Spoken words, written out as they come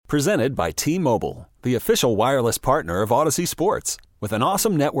Presented by T-Mobile, the official wireless partner of Odyssey Sports. With an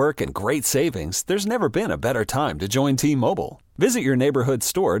awesome network and great savings, there's never been a better time to join T-Mobile. Visit your neighborhood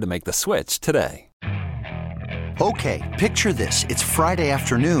store to make the switch today. Okay, picture this. It's Friday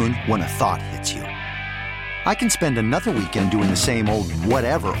afternoon when a thought hits you. I can spend another weekend doing the same old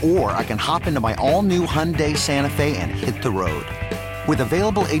whatever, or I can hop into my all-new Hyundai Santa Fe and hit the road. With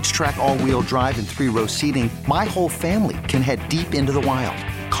available H-Track all-wheel drive and 3-row seating, my whole family can head deep into the wild.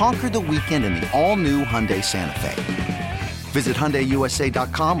 Conquer the weekend in the all-new Hyundai Santa Fe. Visit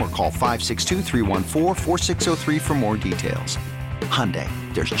HyundaiUSA.com or call 562-314-4603 for more details. Hyundai,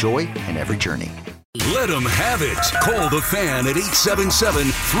 there's joy in every journey. Let them have it. Call the Fan at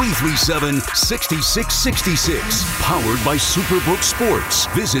 877-337-6666. Powered by Superbook Sports.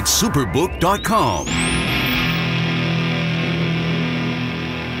 Visit superbook.com.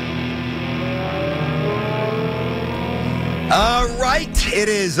 All right, it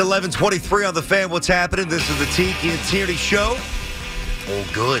is 11:23 on the Fan. What's happening? This is the Tiki and Tierney Show. Oh,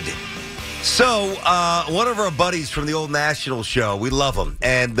 good. So, one of our buddies from the old National show, we love him,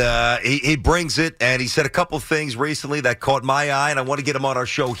 and he brings it, and he said a couple things recently that caught my eye, and I want to get him on our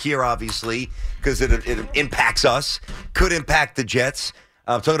show here, obviously, because it impacts us, could impact the Jets.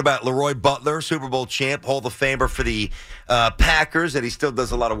 I'm talking about Leroy Butler, Super Bowl champ, Hall of Famer for the Packers, and he still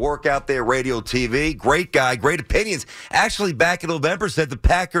does a lot of work out there, radio, TV. Great guy, great opinions. Actually, back in November, said the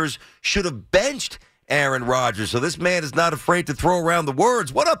Packers should have benched Aaron Rodgers. So this man is not afraid to throw around the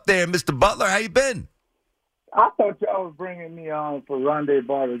words. What up there, Mr. Butler? How you been? I thought y'all was bringing me on for Rondé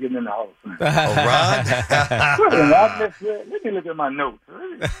Barber getting in the Hall of Fame. Oh, Ron? Let me look at my notes.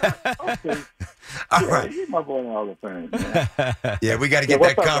 Okay. All right. He's my boy in the Hall of Fame. Yeah, we got to get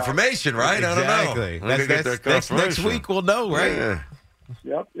that confirmation, right? Exactly. I don't know. Next week we'll know, right? Yeah.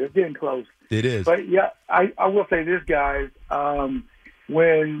 Yep, it's getting close. It is. But, yeah, I will say this, guys.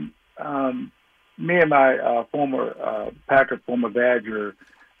 When me and my former Badger,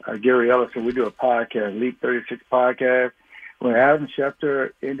 Gary Ellison, we do a podcast, Leap 36 podcast, when Adam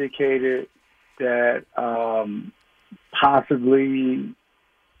Schefter indicated that possibly,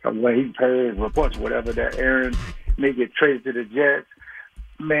 when he heard reports, whatever, that Aaron may get traded to the Jets,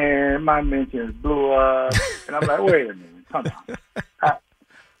 man, my mentions blew up. And I'm like, wait a minute, come on.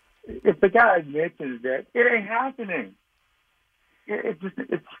 If the guy mentions that, it ain't happening. It's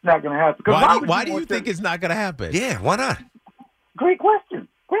not going to happen. Why do you think it's not going to happen? Yeah, why not? Great question.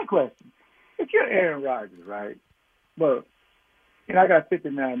 If you're Aaron Rodgers, right? Well, I got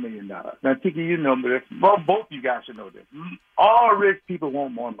 $59 million. Now, Tiki, you know, but both you guys should know this. All rich people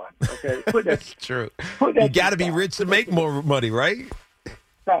want more money, okay? That's true. You got to be rich to make more money, right?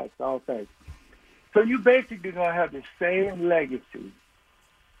 Facts, all facts. So you basically going to have the same legacy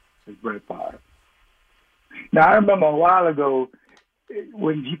as Brett Favre. Now, I remember a while ago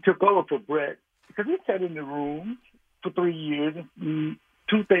when he took over for Brett, because he sat in the room for 3 years and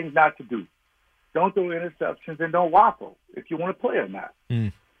two things not to do. Don't throw interceptions and don't waffle if you want to play or not.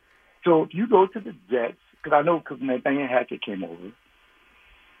 Mm. So if you go to the Jets, because I know because Nathaniel Hackett came over,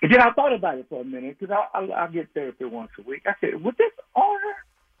 and then I thought about it for a minute because I get therapy once a week. I said, would this owner,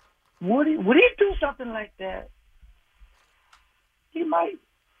 would he do something like that? He might.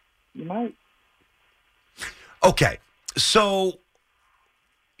 Okay, so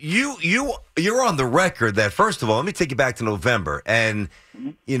you're on the record that, first of all, let me take you back to November, and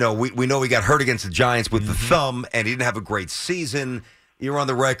we know he got hurt against the Giants with the thumb, and he didn't have a great season. You're on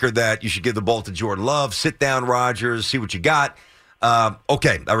the record that you should give the ball to Jordan Love, sit down, Rodgers, see what you got.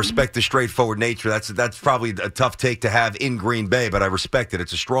 Okay, I respect the straightforward nature. That's probably a tough take to have in Green Bay, but I respect it.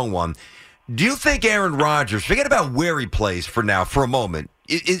 It's a strong one. Do you think Aaron Rodgers, forget about where he plays for now, for a moment,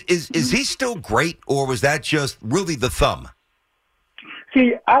 is he still great, or was that just really the thumb?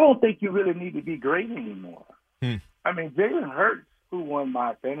 See, I don't think you really need to be great anymore. I mean, Jalen Hurts, who won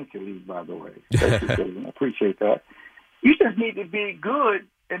my fantasy league, by the way. Thank you, Jalen. I appreciate that. You just need to be good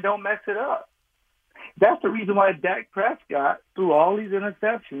and don't mess it up. That's the reason why Dak Prescott threw all these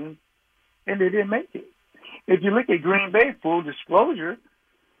interceptions and they didn't make it. If you look at Green Bay, full disclosure,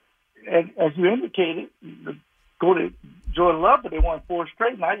 and as you indicated, go to Jordan Love, but they won 4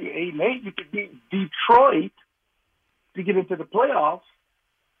 straight. Now you're 8-8. You could beat Detroit to get into the playoffs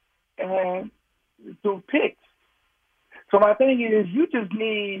and through picks. So my thing is, you just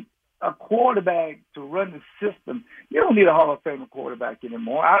need a quarterback to run the system. You don't need a Hall of Fame quarterback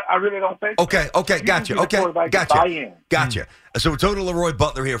anymore. I really don't think so. Okay, gotcha. Gotcha. So we're talking to Leroy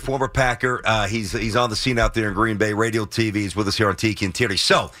Butler here, former Packer. He's on the scene out there in Green Bay, radio, TV. He's with us here on Tiki and Tierney.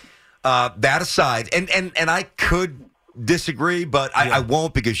 So that aside, and I could disagree, but I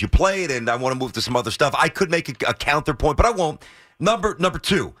won't because you played, and I want to move to some other stuff. I could make a counterpoint, but I won't. Number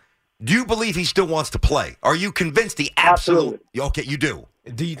two, do you believe he still wants to play? Are you convinced he absolutely? Okay, you do.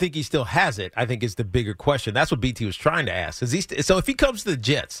 Do you think he still has it? I think is the bigger question. That's what BT was trying to ask. So if he comes to the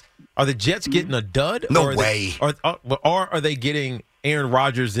Jets, are the Jets getting a dud? No way. Or are they getting Aaron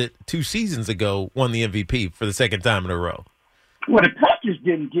Rodgers that 2 seasons ago won the MVP for the second time in a row? Well, the Packers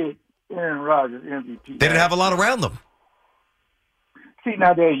didn't get Aaron Rodgers MVP. They didn't have a lot around them. See,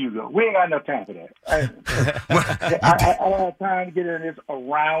 now there you go. We ain't got no time for that. I don't have time to get in this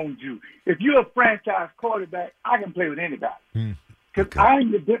around you. If you're a franchise quarterback, I can play with anybody. Because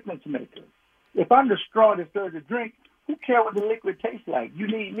I'm the difference maker. If I'm the straw that stirs the drink, who cares what the liquid tastes like? You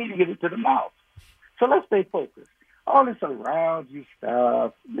need me to get it to the mouth. So let's stay focused. All this around you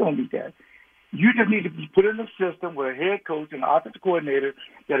stuff, you don't need that. You just need to be put in a system with a head coach and an offensive coordinator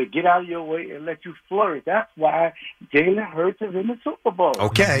that'll get out of your way and let you flourish. That's why Jalen Hurts is in the Super Bowl.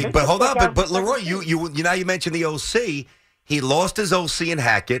 Okay, but hold on. But Leroy, you now you mentioned the OC. He lost his OC in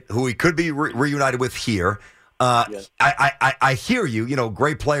Hackett, who he could be reunited with here. Yes. I hear you. You know,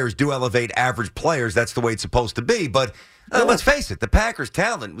 great players do elevate average players. That's the way it's supposed to be. But let's face it, the Packers'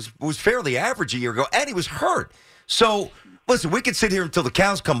 talent was fairly average a year ago, and he was hurt. So, listen, we could sit here until the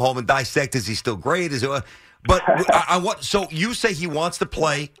cows come home and dissect, is he still great? But I want. So you say he wants to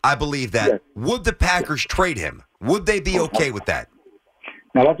play. I believe that. Yes. Would the Packers trade him? Would they be okay with that?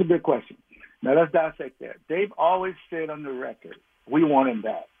 Now, that's a good question. Now, let's dissect that. They've always said on the record, we want him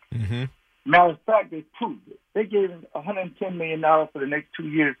back. Mm-hmm. Matter of fact, they proved it. They gave him $110 million for the next 2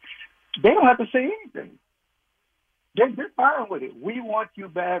 years. They don't have to say anything. They're fine with it. We want you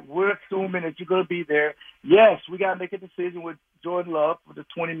back. We're assuming that you're going to be there. Yes, we got to make a decision with Jordan Love for the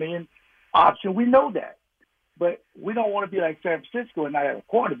 $20 million option. We know that. But we don't want to be like San Francisco and not have a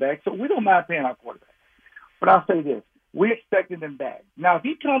quarterback, so we don't mind paying our quarterback. But I'll say this. We're expecting him back. Now, if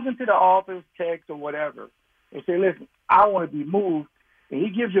he comes into the office, text, or whatever, and say, listen, I want to be moved, and he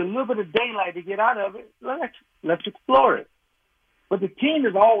gives you a little bit of daylight to get out of it, let's explore it. But the team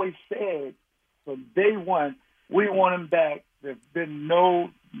has always said from day one, we want him back. There's been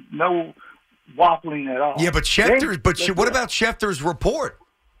no waffling at all. Yeah, but what about Schefter's report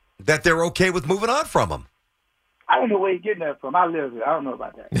that they're okay with moving on from him? I don't know where he's getting that from. I live here. I don't know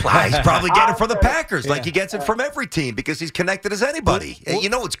about that. Well, he's probably getting it from the Packers, like he gets it from every team because he's connected as anybody. You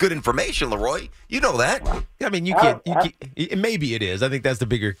know it's good information, Leroy. You know that. I mean, maybe it is. I think that's the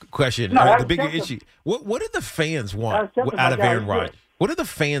bigger question, the bigger issue. What do the fans want out of Aaron Rodgers? What do the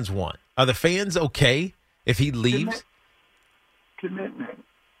fans want? Are the fans okay if he leaves? Commitment.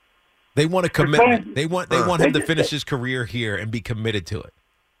 They want a commitment. They want him to finish his career here and be committed to it.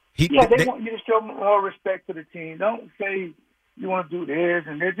 They want you to show more respect to the team. Don't say you want to do this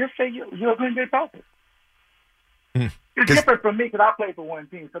and then just say you're a Green Bay Packers. It's different from me because I play for one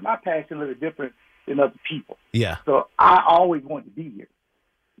team, so my passion is a little different than other people. Yeah. So I always want to be here.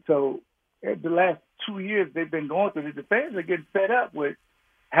 So the last 2 years they've been going through this. The fans are getting fed up with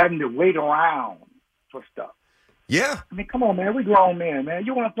having to wait around for stuff. Yeah. I mean, come on, man. We grown men, man.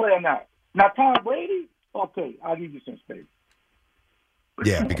 You want to play or not? Now, Tom Brady, okay, I'll give you some space.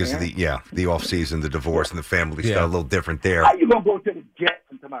 Yeah, because of the offseason, the divorce, and the family stuff, a little different there. How you going to go to the Jets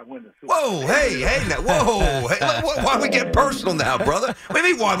and come out win the Super Bowl? Whoa, hey, now, whoa. Hey, why are we getting personal now, brother? What do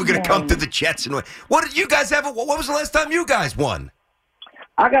you mean, why are we going to come to the Jets and win? What did you guys have? What was the last time you guys won?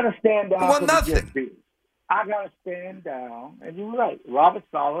 I got to stand down. We won nothing. I got to stand down, and you're right. Robert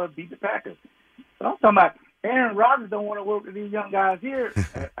Saleh beat the Packers. So I'm talking about Aaron Rodgers don't want to work with these young guys here.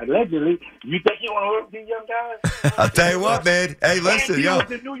 Allegedly. You think he want to work with these young guys? I'll tell you what, man. Hey, listen, yo.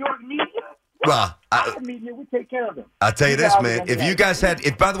 The New York media? Well, the media, we take care of them. I'll tell you this, man. If you guys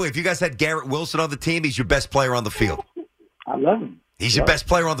had Garrett Wilson on the team, he's your best player on the field. I love him. He's your best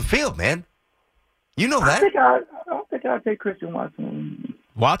player on the field, man. You know that. I don't think I'd take Christian Watson.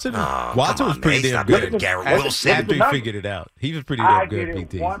 Watson was pretty damn good. Garrett Wilson. After he figured it out. He was pretty damn good,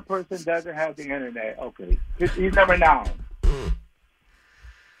 BT. One person doesn't have the internet. Okay. He's number 9.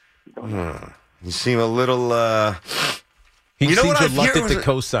 You seem a little... He seems reluctant to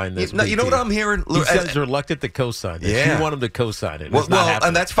co-sign this. You know what I'm hearing? He says reluctant to co-sign this. Yeah. You want him to co-sign it. Well,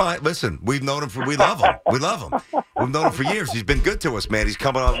 and that's fine. Listen, we've known him we love him. We love him. We've known him for years. He's been good to us, man. He's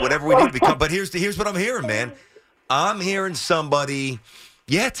coming on whatever we need to become. But here's what I'm hearing, man. I'm hearing somebody...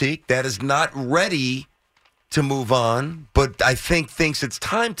 Teak, that is not ready to move on, but I think thinks it's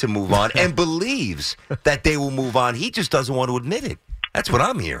time to move on and believes that they will move on. He just doesn't want to admit it. That's what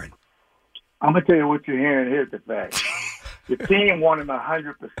I'm hearing. I'm going to tell you what you're hearing. Here's the fact. The team want him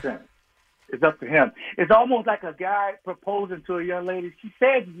 100%. It's up to him. It's almost like a guy proposing to a young lady. She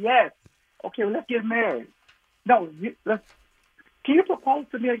said yes. Okay, well, let's get married. No, Can you propose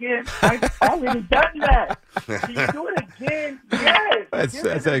to me again? I've already done that. Can you do it again? Yes.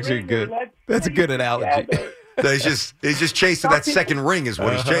 That's actually good. That's a good analogy. He's just chasing that second ring is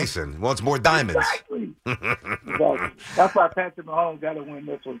what he's chasing. He wants more diamonds. Exactly. That's why Patrick Mahomes got to win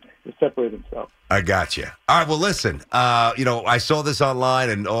this one to separate himself. I got you. All right, well, listen, I saw this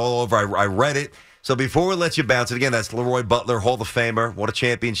online and all over. I read it. So before we let you bounce it, again, that's Leroy Butler, Hall of Famer, won a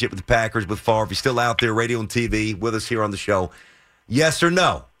championship with the Packers with Favre. He's still out there, radio and TV, with us here on the show. Yes or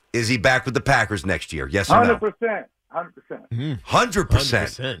no? Is he back with the Packers next year? Yes or no? 100%. 100%.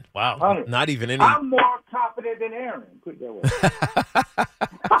 100%. Wow. 100%. Not even any. I'm more confident than Aaron. Put it that way.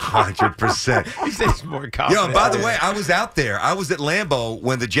 100%. He says more confident. Yo, by the way, I was out there. I was at Lambeau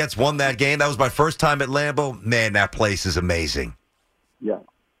when the Jets won that game. That was my first time at Lambeau. Man, that place is amazing. Yeah.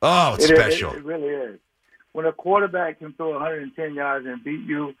 Oh, it's special. It really is. When a quarterback can throw 110 yards and beat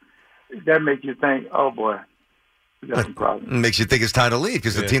you, that makes you think, oh, boy. It makes you think it's time to leave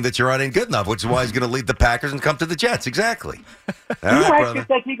because the team that you're on ain't good enough, which is why he's going to leave the Packers and come to the Jets. Exactly. All right, brother.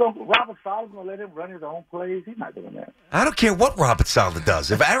 Robert Saleh's going to let him run his own plays? He's not doing that. I don't care what Robert Saleh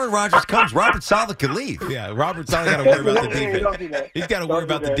does. If Aaron Rodgers comes, Robert Saleh can leave. Yeah, Robert Saleh got to worry about the defense. He's got to worry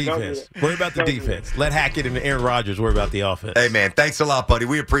about the defense. Worry about the defense. Let Hackett and Aaron Rodgers worry about the offense. Hey, man, thanks a lot, buddy.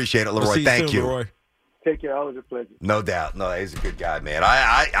 We appreciate it, Leroy. We'll see Thank you. Leroy. Take care. Always a pleasure. No doubt. No, he's a good guy, man.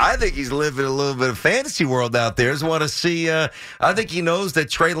 I think he's living a little bit of fantasy world out there. Just want to see. I think he knows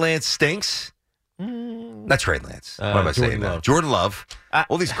that Trey Lance stinks. Not Trey Lance. What am I saying now? Jordan Love.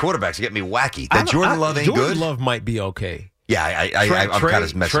 All these quarterbacks get me wacky. That Jordan Love ain't Jordan good. Love might be okay. Yeah, I'm kind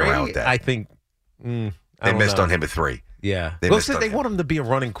of messing around with that. I think they missed on him at 3. Yeah. They want him to be a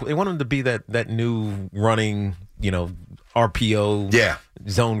running. They want him to be that new running. RPO,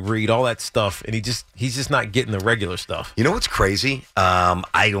 zone read, all that stuff, and he's just not getting the regular stuff. You know what's crazy?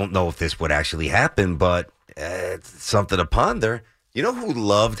 I don't know if this would actually happen, but it's something to ponder. You know who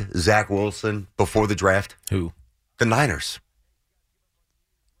loved Zach Wilson before the draft? Who? The Niners.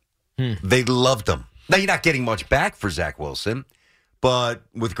 They loved him. Now, you're not getting much back for Zach Wilson, but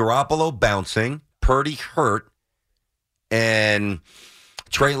with Garoppolo bouncing, Purdy hurt, and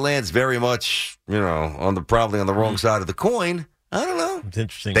Trey Lance very much, probably on the wrong side of the coin. I don't know. It's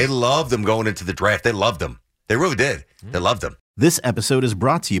interesting. They loved him going into the draft. They loved him. They really did. They loved him. This episode is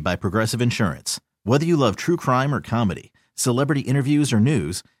brought to you by Progressive Insurance. Whether you love true crime or comedy, celebrity interviews or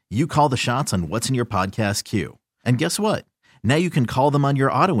news, you call the shots on what's in your podcast queue. And guess what? Now you can call them on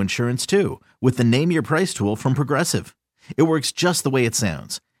your auto insurance too with the Name Your Price tool from Progressive. It works just the way it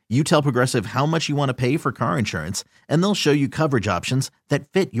sounds. You tell Progressive how much you want to pay for car insurance, and they'll show you coverage options that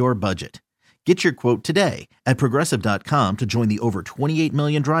fit your budget. Get your quote today at Progressive.com to join the over 28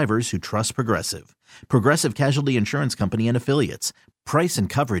 million drivers who trust Progressive. Progressive Casualty Insurance Company and Affiliates. Price and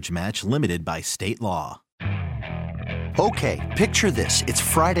coverage match limited by state law. Okay, picture this. It's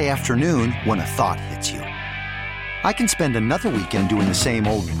Friday afternoon when a thought hits you. I can spend another weekend doing the same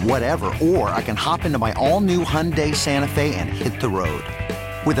old whatever, or I can hop into my all-new Hyundai Santa Fe and hit the road.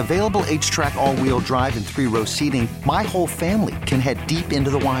 With available H-Track all-wheel drive and 3-row seating, my whole family can head deep into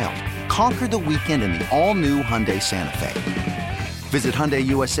the wild. Conquer the weekend in the all-new Hyundai Santa Fe. Visit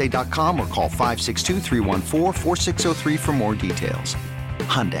HyundaiUSA.com or call 562-314-4603 for more details.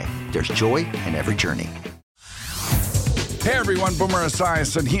 Hyundai, there's joy in every journey. Hey everyone, Boomer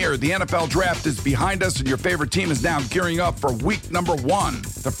Esiason here. The NFL Draft is behind us and your favorite team is now gearing up for week number 1.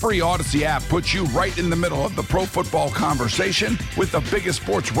 The free Odyssey app puts you right in the middle of the pro football conversation with the biggest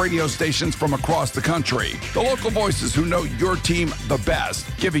sports radio stations from across the country. The local voices who know your team the best,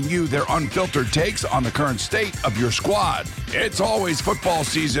 giving you their unfiltered takes on the current state of your squad. It's always football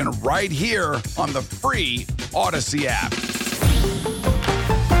season right here on the free Odyssey app.